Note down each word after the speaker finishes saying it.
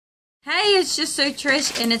Hey, it's just so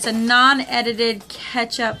Trish, and it's a non-edited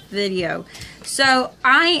catch-up video. So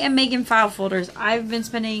I am making file folders. I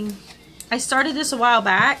started this a while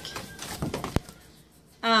back.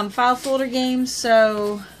 File folder games.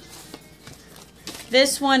 So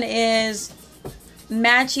this one is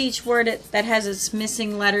match each word that has its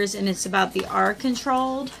missing letters, and it's about the R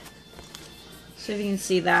controlled. So if you can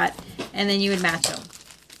see that, and then you would match them.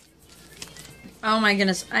 Oh my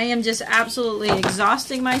goodness, I am just absolutely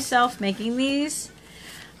exhausting myself making these.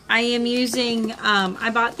 I am using, I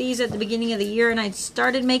bought these at the beginning of the year and I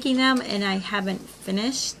started making them and I haven't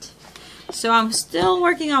finished. So I'm still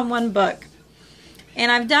working on one book.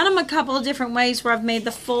 And I've done them a couple of different ways where I've made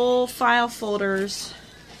the full file folders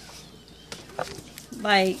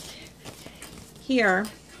like here.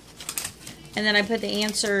 And then I put the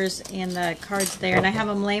answers and the cards there and I have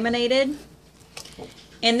them laminated.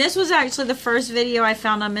 And this was actually the first video I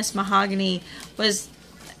found on Miss Mahogany, was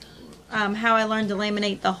how I learned to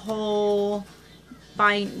laminate the whole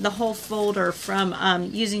folder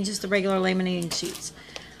from using just the regular laminating sheets.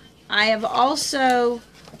 I have also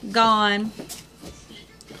gone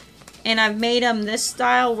and I've made them this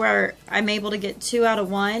style where I'm able to get 2 out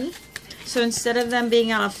of 1. So instead of them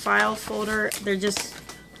being on a file folder, they're just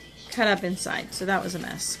cut up inside. So that was a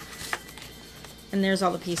mess. And there's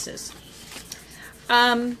all the pieces.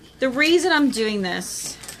 The reason I'm doing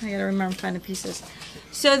this, I gotta remember to find the pieces.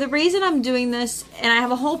 So the reason I'm doing this, and I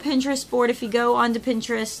have a whole Pinterest board. If you go onto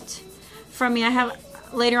Pinterest from me,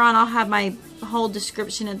 later on I'll have my whole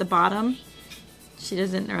description at the bottom. She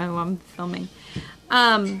doesn't know I'm filming.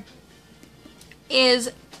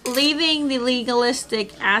 Is leaving the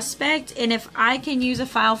legalistic aspect, and if I can use a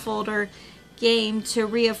file folder game to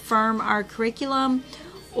reaffirm our curriculum,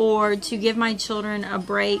 or to give my children a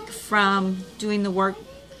break from doing the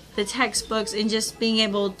textbooks, and just being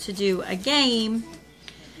able to do a game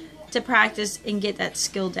to practice and get that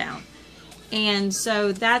skill down. And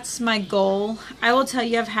so that's my goal. I will tell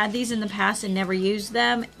you, I've had these in the past and never used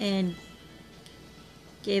them and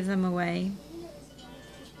gave them away.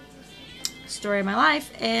 Story of my life,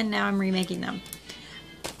 and now I'm remaking them.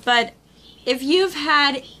 But if you've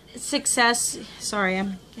had success, sorry,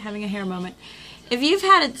 I'm having a hair moment. If you've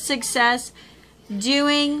had success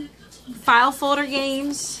doing file folder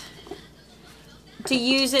games, to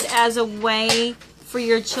use it as a way for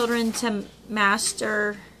your children to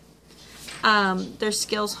master their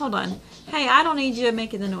skills. Hold on. Hey, I don't need you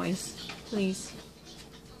making the noise, please.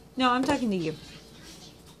 No, I'm talking to you.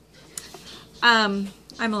 I'm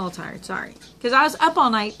a little tired, sorry. Because I was up all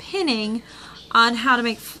night pinning on how to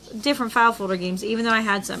make different file folder games, even though I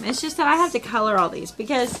had some. It's just that I have to color all these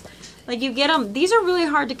because, like, you get them. These are really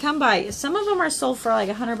hard to come by. Some of them are sold for like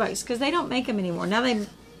 $100 because they don't make them anymore. Now they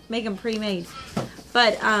make them pre-made.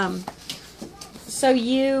 But so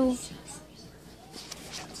you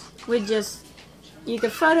would you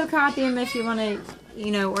could photocopy them if you want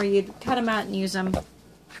to, or you'd cut them out and use them.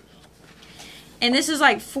 And this is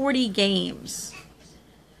like 40 games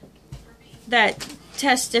that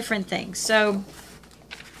test different things. So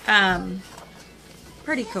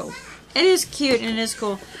pretty cool. It is cute and it is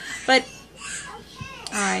cool. But,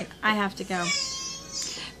 alright, I have to go.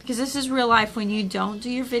 Because this is real life when you don't do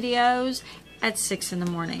your videos at 6 in the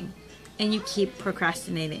morning. And you keep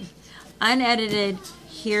procrastinating. Unedited,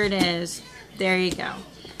 here it is. There you go.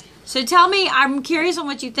 So tell me, I'm curious on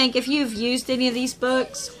what you think. If you've used any of these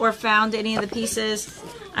books or found any of the pieces.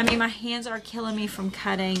 I mean, my hands are killing me from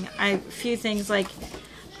cutting. A few things like,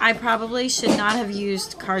 I probably should not have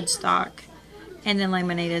used cardstock and then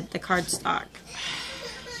laminated the cardstock.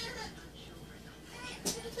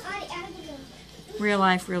 Real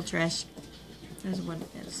life, real Trish. This is what it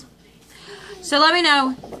is. So let me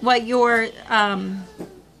know what your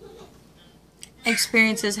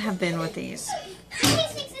experiences have been with these.